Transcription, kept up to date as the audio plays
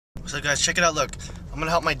So guys, check it out. Look, I'm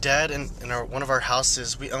gonna help my dad in one of our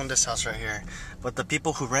houses. We own this house right here, but the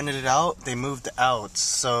people who rented it out, they moved out.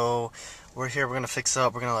 So we're here. We're gonna fix it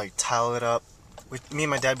up. We're gonna like tile it up. Me and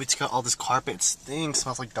my dad, we took out all this carpet. It stinks,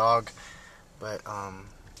 smells like dog. But I'm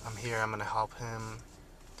here. I'm gonna help him.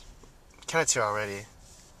 Kenneth's here already.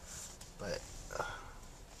 But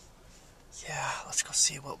yeah, let's go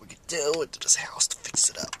see what we can do to this house to fix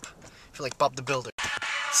it up. I feel like Bob the Builder.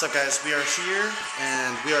 So guys, we are here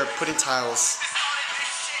and we are putting tiles.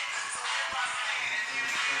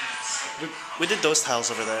 We did those tiles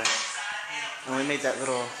over there. And we made that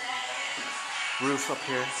little roof up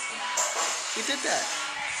here. We did that.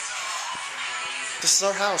 This is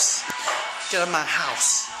our house. Get out of my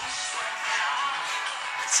house.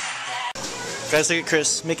 Guys, look at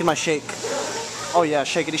Chris making my shake. Oh yeah,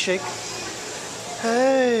 Shakity Shake.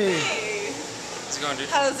 Hey. How's it going, dude?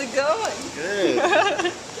 How's it going? Good.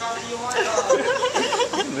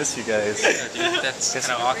 I miss you guys. Yeah, dude, that's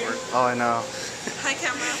kind of awkward. Oh, I know. Hi,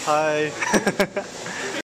 camera. Hi.